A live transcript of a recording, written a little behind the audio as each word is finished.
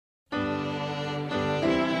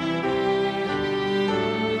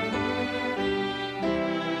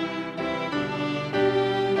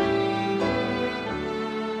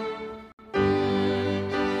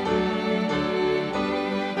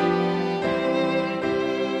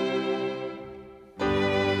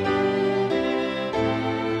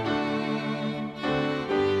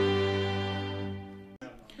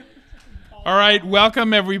All right,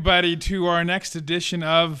 welcome everybody to our next edition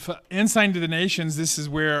of Ensign to the Nations. This is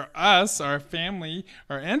where our family,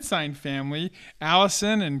 our Ensign family,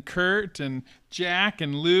 Allison and Kurt and Jack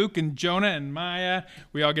and Luke and Jonah and Maya,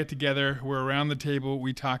 we all get together. We're around the table.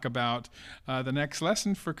 We talk about the next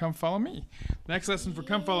lesson for Come Follow Me. The next lesson for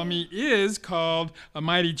Come Follow Me is called A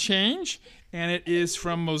Mighty Change, and it is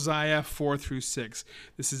from Mosiah 4 through 6.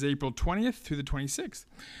 This is April 20th through the 26th.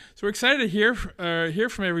 So we're excited to hear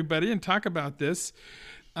from everybody and talk about this.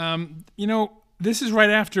 This is right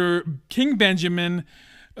after King Benjamin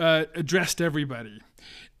addressed everybody.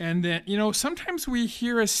 And then, sometimes we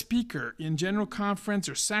hear a speaker in general conference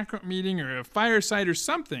or sacrament meeting or a fireside or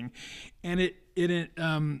something, and it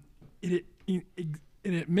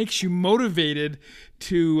makes you motivated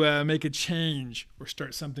to make a change or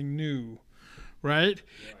start something new. Right?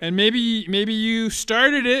 And maybe you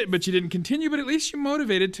started it, but you didn't continue, but at least you're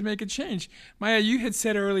motivated to make a change. Maya, you had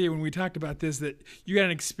said earlier when we talked about this that you had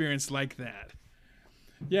an experience like that.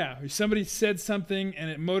 Yeah, somebody said something and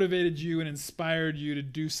it motivated you and inspired you to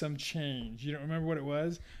do some change. You don't remember what it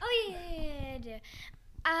was? Oh, yeah.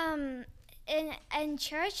 In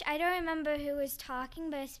church, I don't remember who was talking,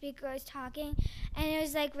 but a speaker was talking, and it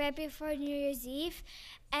was like right before New Year's Eve,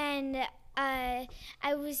 and they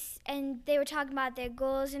were talking about their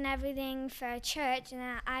goals and everything for church, and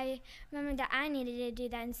I remember that I needed to do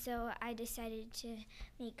that, and so I decided to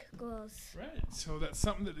make goals. Right, so that's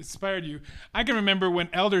something that inspired you. I can remember when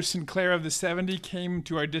Elder Sinclair of the 70 came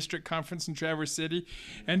to our district conference in Traverse City,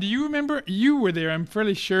 and do you remember? You were there, I'm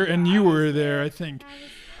fairly sure, and you were there, I think.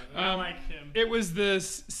 I liked him. It was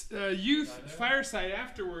this youth fireside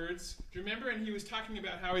afterwards, do you remember? And he was talking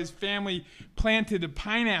about how his family planted a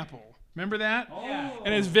pineapple. Remember that? Oh. Yeah.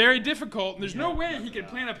 And it's very difficult, and there's no way he could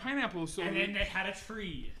plant a pineapple. And then they had a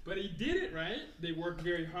tree. But he did it, right? They worked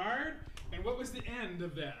very hard. And what was the end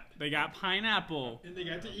of that? They got pineapple. And they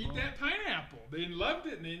got to eat that pineapple. They loved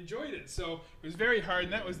it and they enjoyed it. So it was very hard,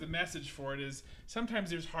 and that was the message for it, is sometimes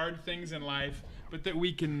there's hard things in life, but that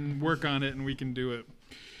we can work on it and we can do it.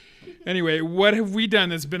 Anyway, what have we done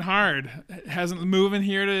that's been hard? Hasn't moving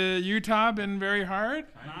here to Utah been very hard?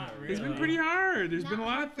 Not really. It's been pretty hard. There's been a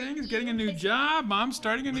lot of things. Getting a new job, mom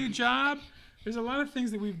starting a new job. There's a lot of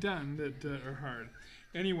things that we've done that are hard.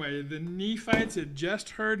 Anyway, the Nephites had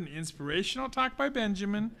just heard an inspirational talk by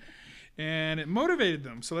Benjamin, and it motivated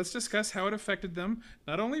them. So let's discuss how it affected them,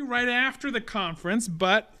 not only right after the conference,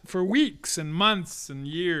 but for weeks and months and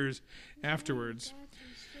years afterwards.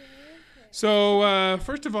 So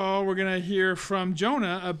first of all, we're going to hear from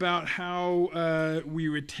Jonah about how we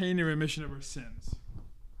retain the remission of our sins.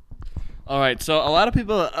 All right, so a lot of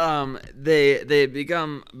people they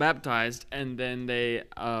become baptized and then they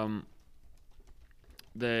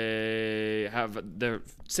have their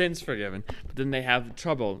sins forgiven, but then they have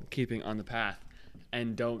trouble keeping on the path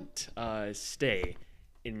and don't stay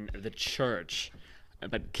in the church.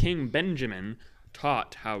 But King Benjamin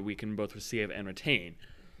taught how we can both receive and retain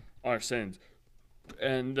our sins.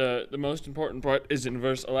 And the most important part is in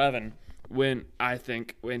verse 11 when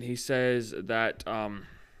he says that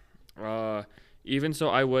even so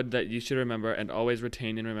I would that you should remember and always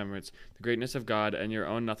retain in remembrance the greatness of God and your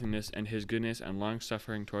own nothingness and his goodness and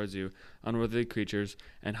long-suffering towards you, unworthy creatures,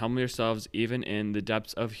 and humble yourselves even in the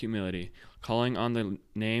depths of humility, calling on the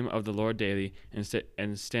name of the Lord daily and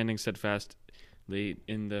standing steadfastly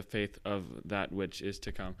in the faith of that which is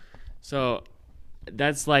to come. So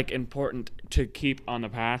that's important to keep on the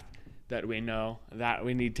path, that we know that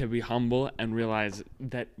we need to be humble and realize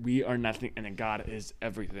that we are nothing and that God is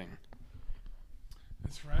everything.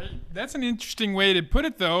 That's right. That's an interesting way to put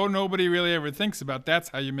it, though. Nobody really ever thinks about that's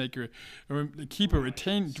how you make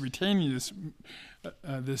retain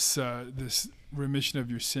this remission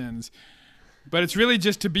of your sins. But it's really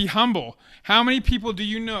just to be humble. How many people do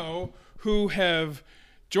you know who have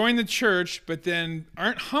joined the church but then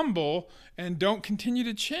aren't humble and don't continue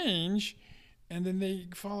to change, and then they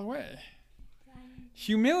fall away?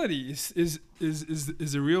 Humility is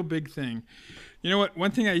a real big thing. You know what? One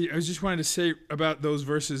thing I just wanted to say about those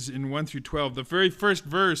verses in 1 through 12. The very first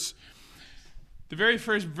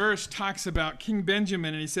verse talks about King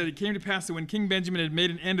Benjamin, and he said, "It came to pass that when King Benjamin had made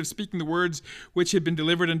an end of speaking the words which had been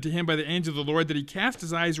delivered unto him by the angel of the Lord, that he cast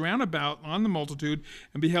his eyes round about on the multitude,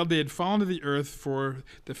 and beheld they had fallen to the earth, for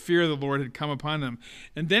the fear of the Lord had come upon them."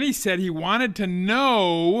 And then he said he wanted to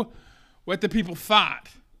know what the people thought.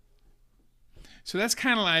 So that's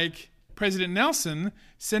kind of like President Nelson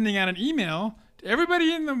sending out an email to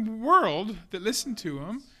everybody in the world that listened to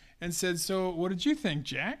him and said, "So what did you think,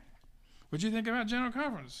 Jack? What did you think about General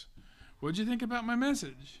Conference? What did you think about my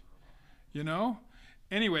message?"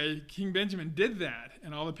 anyway, King Benjamin did that,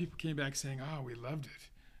 and all the people came back saying, "Oh, we loved it,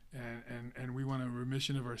 and we want a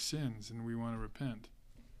remission of our sins, and we want to repent."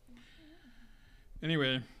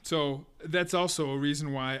 Anyway, so that's also a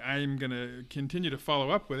reason why I'm going to continue to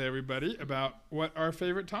follow up with everybody about what our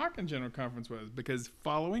favorite talk in General Conference was, because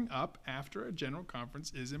following up after a General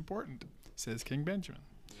Conference is important, says King Benjamin.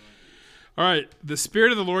 All right, the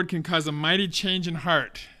Spirit of the Lord can cause a mighty change in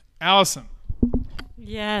heart. Allison.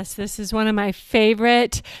 Yes, this is one of my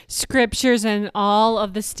favorite scriptures in all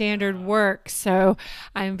of the standard work. So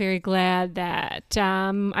I'm very glad that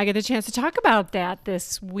I get the chance to talk about that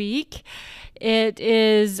this week. It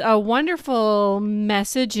is a wonderful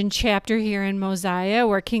message and chapter here in Mosiah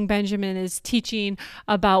where King Benjamin is teaching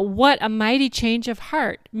about what a mighty change of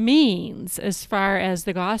heart means as far as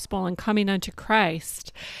the gospel and coming unto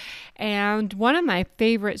Christ. And one of my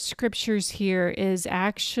favorite scriptures here is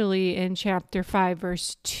actually in chapter 5,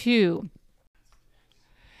 verse 2.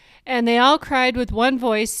 And they all cried with one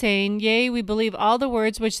voice, saying, Yea, we believe all the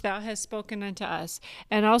words which thou hast spoken unto us.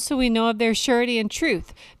 And also we know of their surety and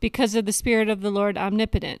truth, because of the Spirit of the Lord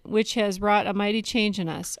omnipotent, which has wrought a mighty change in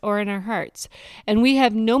us, or in our hearts. And we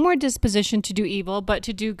have no more disposition to do evil, but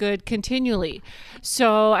to do good continually.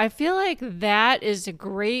 So I feel like that is a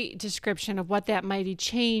great description of what that mighty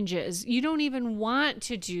change is. You don't even want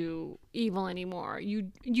to do evil anymore.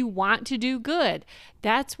 You want to do good.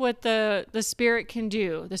 That's what the Spirit can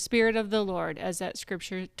do. The Spirit of the Lord, as that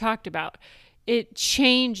scripture talked about, it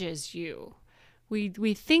changes you.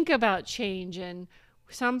 We think about change, and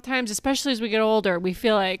sometimes, especially as we get older, we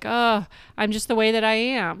feel like, oh, I'm just the way that I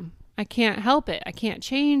am. I can't help it. I can't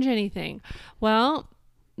change anything. Well,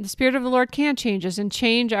 the Spirit of the Lord can change us and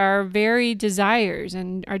change our very desires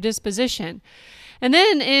and our disposition. And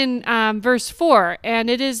then in verse 4, and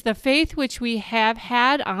it is the faith which we have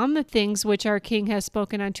had on the things which our King has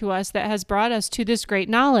spoken unto us that has brought us to this great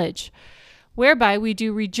knowledge, whereby we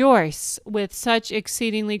do rejoice with such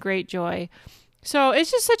exceedingly great joy. So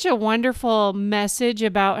it's just such a wonderful message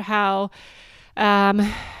about how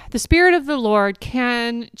the Spirit of the Lord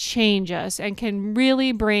can change us and can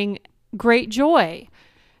really bring great joy.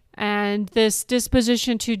 And this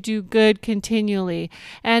disposition to do good continually.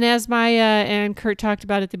 And as Maya and Kurt talked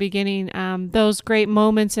about at the beginning, those great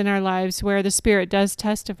moments in our lives where the Spirit does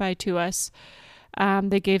testify to us.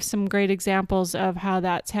 They gave some great examples of how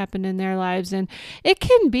that's happened in their lives. And it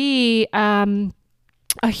can be a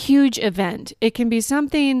huge event. It can be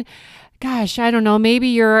something, gosh, I don't know, maybe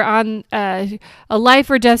you're on a life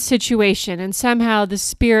or death situation and somehow the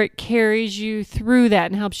Spirit carries you through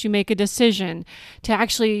that and helps you make a decision to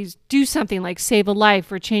actually do something like save a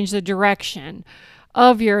life or change the direction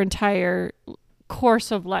of your entire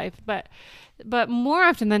course of life. But more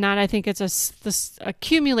often than not, I think it's this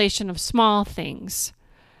accumulation of small things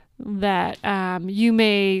that you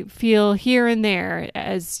may feel here and there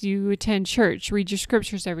as you attend church, read your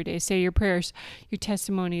scriptures every day, say your prayers, your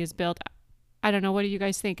testimony is built. I don't know. What do you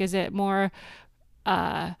guys think? Is it more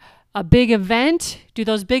a big event? Do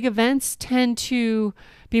those big events tend to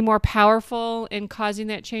be more powerful in causing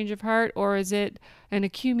that change of heart? Or is it an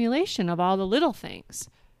accumulation of all the little things?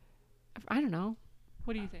 I don't know.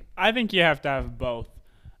 What do you think? I think you have to have both.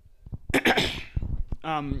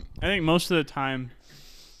 I think most of the time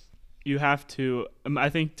you have to, I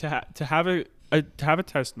think to have a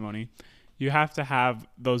testimony, you have to have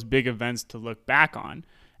those big events to look back on.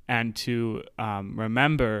 And to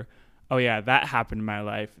remember, oh yeah, that happened in my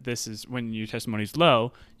life. This is when your testimony's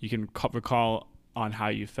low, you can recall on how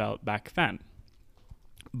you felt back then.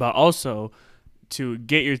 But also to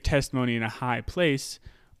get your testimony in a high place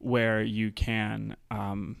where you can,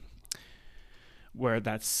 where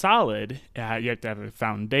that's solid, you have to have a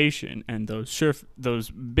foundation. And those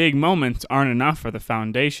big moments aren't enough for the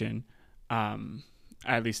foundation.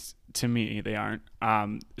 At least to me, they aren't.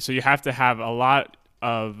 So you have to have a lot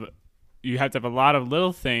of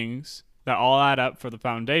little things that all add up for the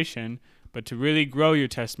foundation, but to really grow your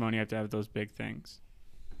testimony, you have to have those big things.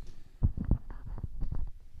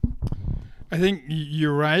 I think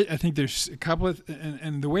you're right. I think there's a couple of,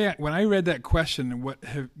 and the way when I read that question,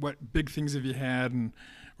 what big things have you had,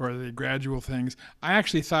 or are they gradual things? I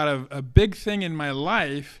actually thought of a big thing in my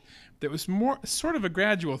life that was more sort of a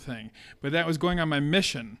gradual thing, but that was going on my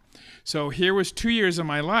mission. So here was 2 years of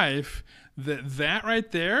my life that right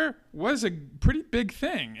there was a pretty big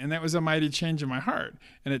thing, and that was a mighty change in my heart,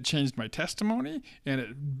 and it changed my testimony, and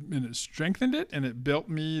it strengthened it, and it built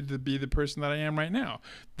me to be the person that I am right now.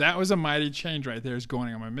 That was a mighty change right there, is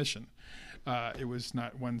going on my mission. It was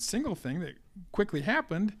not one single thing that quickly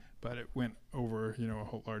happened, but it went over a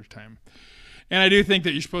whole large time. And I do think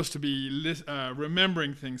that you're supposed to be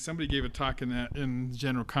remembering things. Somebody gave a talk in the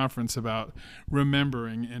general conference about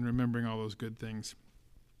remembering all those good things.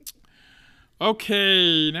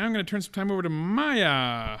 Okay, now I'm going to turn some time over to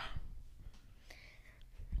Maya.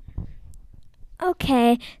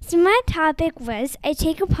 Okay, so my topic was I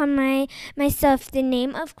take upon myself the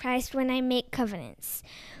name of Christ when I make covenants.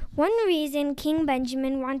 One reason King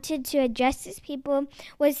Benjamin wanted to address his people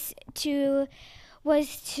was to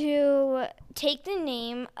take the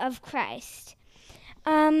name of Christ.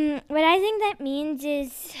 What I think that means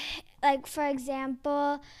is, like, for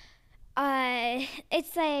example,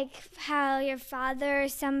 it's like how your father or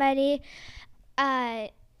somebody,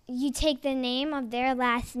 you take the name of their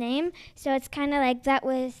last name. So it's kind of like that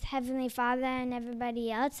with Heavenly Father and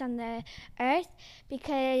everybody else on the earth,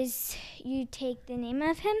 because you take the name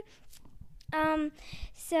of him.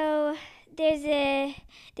 So there's a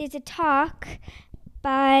talk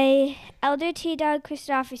by Elder T. Dodd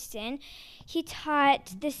Christofferson. He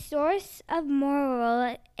taught the source of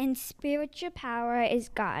moral and spiritual power is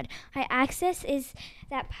God. Our access is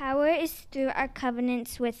that power is through our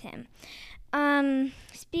covenants with him.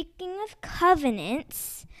 Speaking of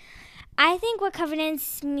covenants, I think what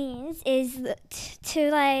covenants means is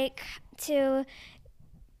to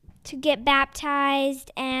get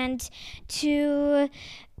baptized and to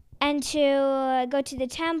go to the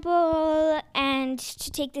temple and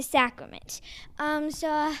to take the sacrament. And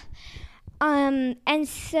so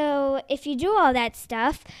if you do all that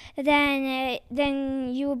stuff, then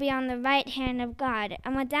you will be on the right hand of God.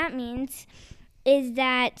 And what that means is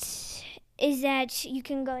that you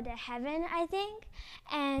can go to heaven, I think,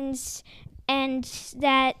 and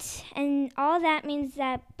all that means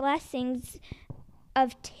that blessings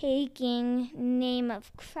of taking name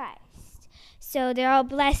of Christ. So they're all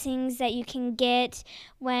blessings that you can get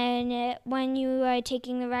when you are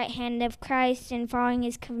taking the right hand of Christ and following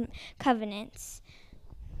his covenants.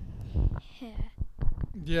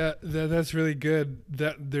 Yeah, that's really good.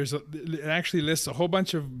 It actually lists a whole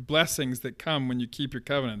bunch of blessings that come when you keep your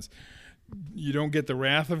covenants. You don't get the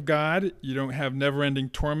wrath of God. You don't have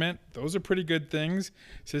never-ending torment. Those are pretty good things.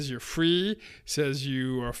 It says you're free. It says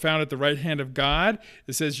you are found at the right hand of God.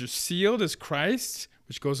 It says you're sealed as Christ,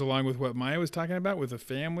 which goes along with what Maya was talking about with a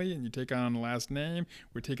family, and you take on the last name.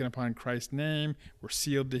 We're taking upon Christ's name. We're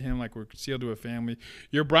sealed to him like we're sealed to a family.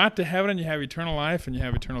 You're brought to heaven, and you have eternal life, and you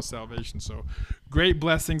have eternal salvation. So great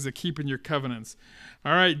blessings of keeping your covenants.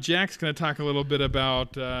 All right, Jack's going to talk a little bit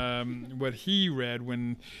about what he read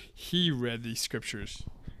when he read these scriptures.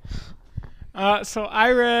 So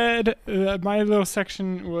I read, my little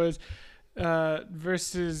section was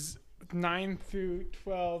verses 9 through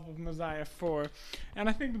 12 of Mosiah 4. And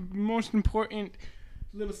I think the most important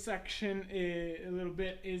little section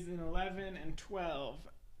is in 11 and 12.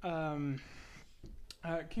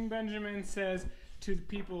 King Benjamin says to the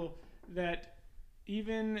people that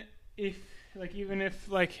even if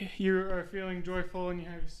you are feeling joyful and you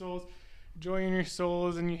have joy in your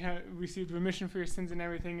souls and you have received remission for your sins and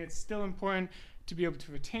everything, it's still important to be able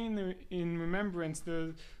to retain in remembrance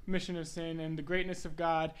the remission of sin and the greatness of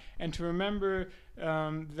God, and to remember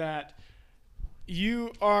that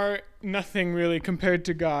you are nothing really compared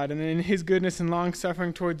to God, and in his goodness and long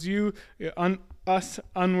suffering towards you, us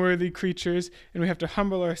unworthy creatures, and we have to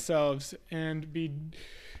humble ourselves and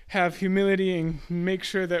have humility and make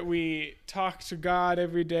sure that we talk to God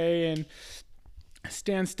every day and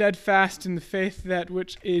stand steadfast in the faith that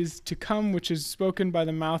which is to come, which is spoken by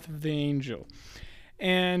the mouth of the angel.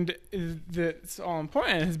 And that's all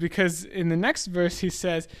important is because in the next verse he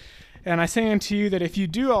says, "And I say unto you that if you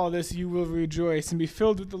do all this, you will rejoice and be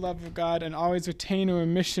filled with the love of God and always retain a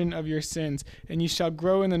remission of your sins. And ye shall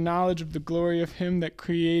grow in the knowledge of the glory of him that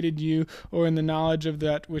created you, or in the knowledge of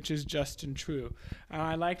that which is just and true." And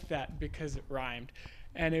I liked that because it rhymed.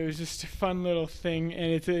 And it was just a fun little thing.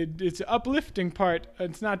 And it's an uplifting part.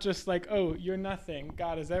 It's not just like, oh, you're nothing.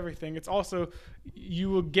 God is everything. It's also you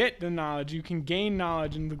will get the knowledge. You can gain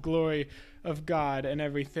knowledge in the glory of God and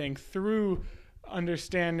everything through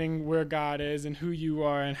understanding where God is and who you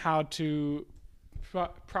are and how to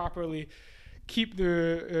properly keep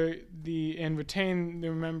and retain the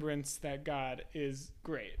remembrance that God is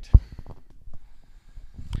great.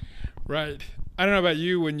 Right. I don't know about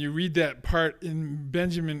you, when you read that part in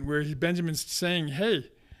Benjamin where Benjamin's saying, hey,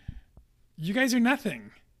 you guys are nothing.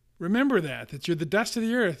 Remember that you're the dust of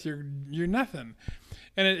the earth. You're nothing.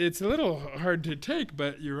 And it's a little hard to take,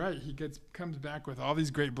 but you're right. He comes back with all these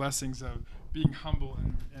great blessings of being humble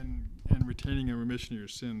and retaining a remission of your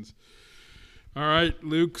sins. All right,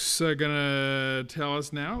 Luke's going to tell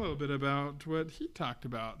us now a little bit about what he talked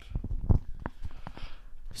about.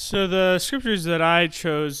 So the scriptures that I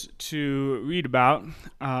chose to read about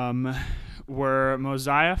were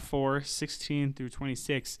Mosiah 4:16 through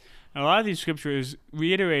 26. And a lot of these scriptures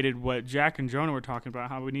reiterated what Jack and Jonah were talking about,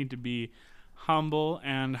 how we need to be humble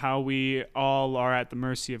and how we all are at the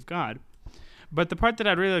mercy of God. But the part that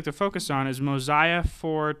I'd really like to focus on is Mosiah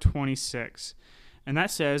 4:26. And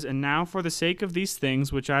that says, "And now for the sake of these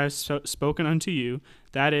things which I have spoken unto you,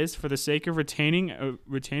 that is, for the sake of retaining a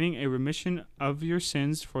remission of your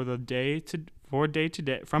sins from day to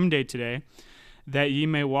day, that ye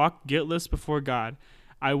may walk guiltless before God,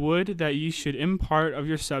 I would that ye should impart of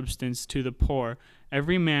your substance to the poor,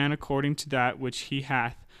 every man according to that which he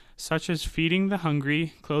hath, such as feeding the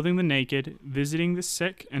hungry, clothing the naked, visiting the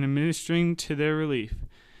sick, and administering to their relief,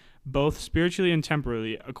 both spiritually and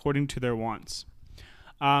temporally, according to their wants."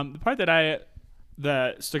 The part that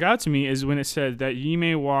stuck out to me is when it said that ye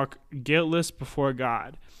may walk guiltless before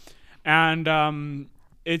God. And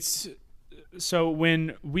it's so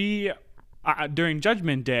when we, during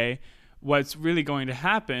Judgment Day, what's really going to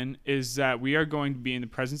happen is that we are going to be in the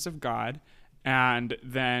presence of God, and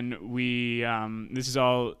then this is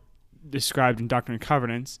all described in Doctrine and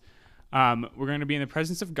Covenants, we're going to be in the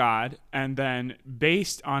presence of God, and then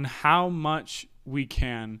based on how much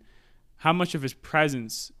of his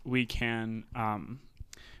presence we can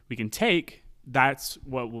take, that's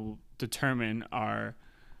what will determine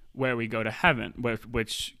where we go to heaven,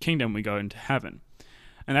 which kingdom we go into heaven.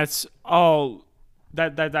 And that's all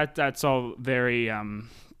that's all very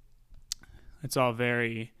it's all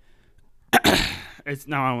very it's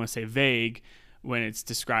now I don't want to say vague when it's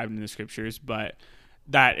described in the scriptures, but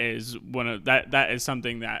that is that is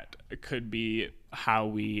something that could be how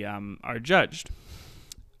we are judged.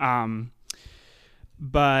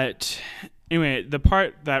 But anyway, the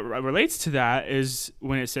part that relates to that is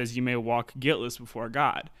when it says you may walk guiltless before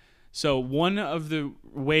God. So one of the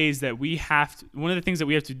things that we have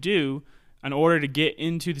to do in order to get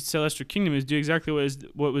into the celestial kingdom is do exactly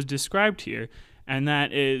what was described here, and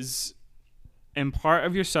that is impart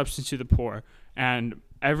of your substance to the poor, and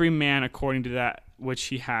every man according to that which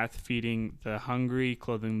he hath, feeding the hungry,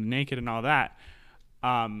 clothing the naked, and all that.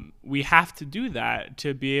 We have to do that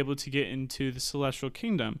to be able to get into the celestial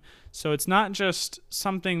kingdom. So it's not just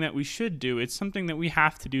something that we should do, it's something that we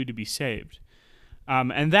have to do to be saved.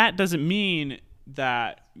 And that doesn't mean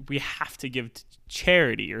that we have to give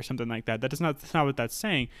charity or something like that. That's not what that's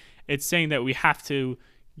saying. It's saying that we have to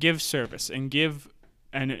give service and give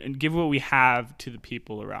what we have to the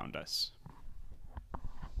people around us.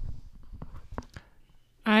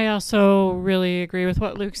 I also really agree with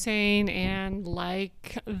what Luke's saying, and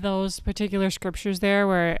like those particular scriptures there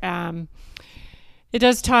where it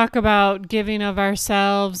does talk about giving of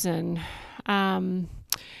ourselves, and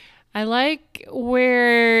I like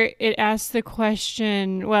where it asks the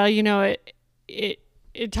question, well,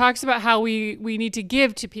 it talks about how we need to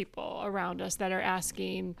give to people around us that are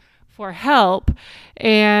asking for help,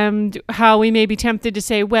 and how we may be tempted to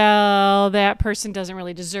say, well, that person doesn't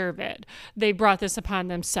really deserve it. They brought this upon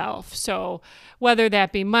themselves. So whether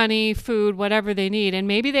that be money, food, whatever they need, and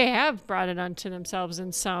maybe they have brought it onto themselves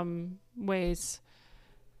in some ways.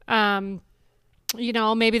 Maybe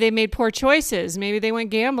they made poor choices. Maybe they went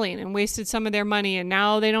gambling and wasted some of their money, and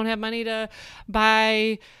now they don't have money to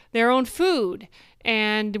buy their own food.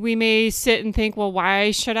 And we may sit and think, well,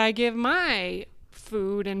 why should I give my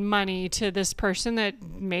food and money to this person that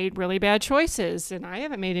made really bad choices? And I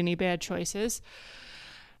haven't made any bad choices.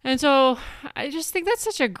 And so I just think that's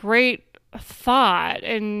such a great thought.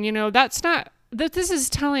 And, this is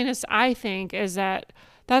telling us, I think, is that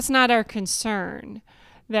that's not our concern,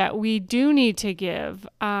 that we do need to give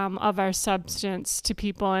of our substance to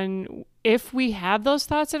people. And if we have those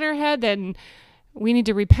thoughts in our head, then we need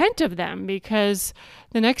to repent of them, because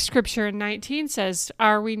the next scripture in 19 says,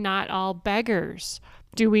 are we not all beggars?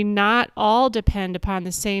 Do we not all depend upon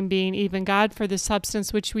the same being, even God, for the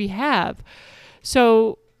substance which we have?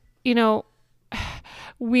 So,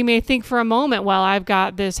 we may think for a moment, well, I've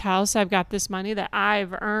got this house, I've got this money that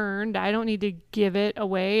I've earned. I don't need to give it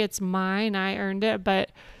away. It's mine. I earned it.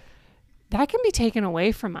 But that can be taken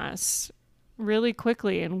away from us really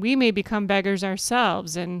quickly, and we may become beggars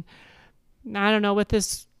ourselves. And I don't know, with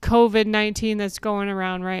this COVID-19 that's going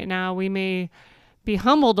around right now, we may be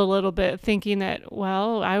humbled a little bit, thinking that,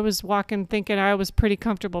 well, I was walking thinking I was a pretty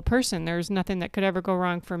comfortable person. There's nothing that could ever go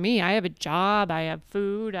wrong for me. I have a job, I have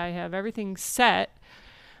food, I have everything set.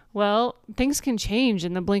 Well, things can change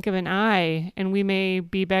in the blink of an eye, and we may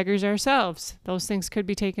be beggars ourselves. Those things could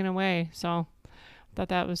be taken away. So I thought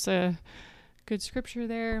that was a good scripture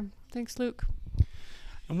there. Thanks, Luke.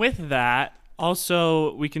 And with that,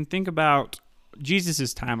 also, we can think about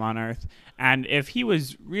Jesus' time on earth, and if he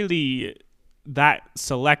was really that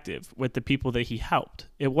selective with the people that he helped,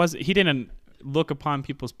 he didn't look upon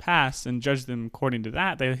people's past and judge them according to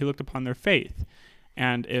that. He looked upon their faith,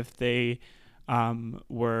 and if they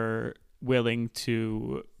were willing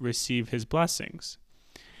to receive his blessings,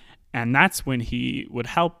 and that's when he would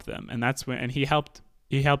help them, and he helped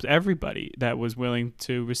everybody that was willing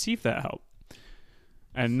to receive that help,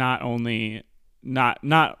 and not only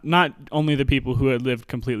the people who had lived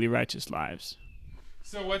completely righteous lives.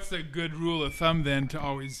 So what's the good rule of thumb then to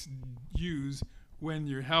always use when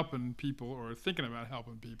you're helping people or thinking about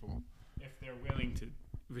helping people? If they're willing to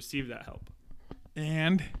receive that help.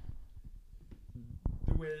 And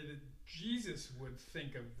the way that Jesus would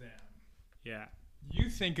think of them. Yeah. You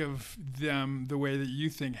think of them the way that you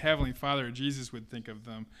think Heavenly Father or Jesus would think of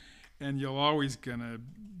them, and you're always going to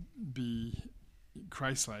be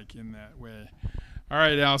Christ-like in that way. All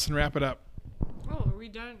right, Allison, wrap it up. Oh, are we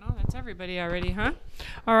done? Oh, that's everybody already, huh?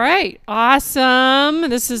 All right. Awesome.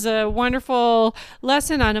 This is a wonderful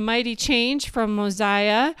lesson on a mighty change from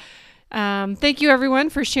Mosiah. Thank you, everyone,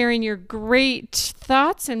 for sharing your great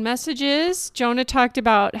thoughts and messages. Jonah talked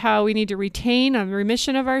about how we need to retain a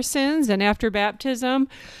remission of our sins, and after baptism,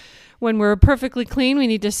 when we're perfectly clean, we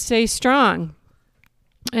need to stay strong.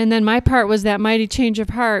 And then my part was that mighty change of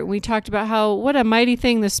heart. We talked about what a mighty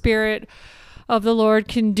thing the Spirit of the Lord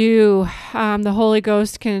can do. The Holy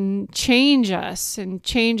Ghost can change us and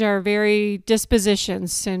change our very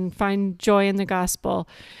dispositions and find joy in the gospel.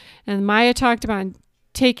 And Maya talked about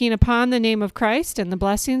taking upon the name of Christ and the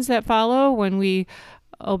blessings that follow when we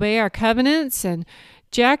obey our covenants. And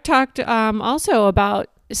Jack talked also about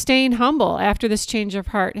staying humble after this change of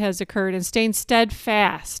heart has occurred and staying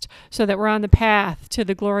steadfast so that we're on the path to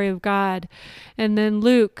the glory of God. And then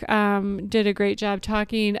Luke did a great job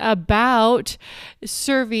talking about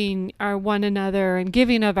serving our one another and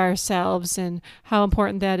giving of ourselves and how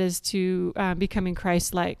important that is to becoming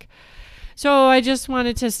Christ-like. So I just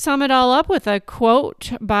wanted to sum it all up with a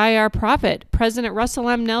quote by our prophet, President Russell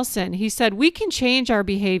M. Nelson. He said, "We can change our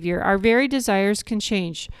behavior. Our very desires can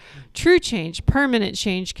change. True change, permanent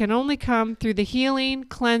change, can only come through the healing,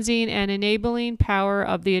 cleansing, and enabling power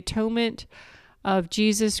of the atonement of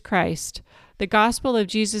Jesus Christ. The gospel of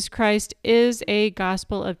Jesus Christ is a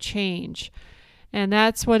gospel of change." And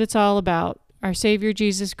that's what it's all about. Our Savior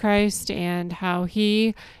Jesus Christ and how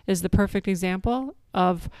he is the perfect example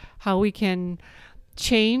of how we can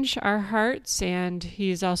change our hearts, and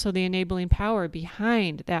he's also the enabling power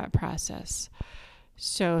behind that process.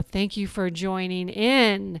 So thank you for joining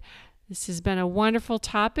in. This has been a wonderful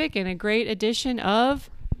topic and a great edition of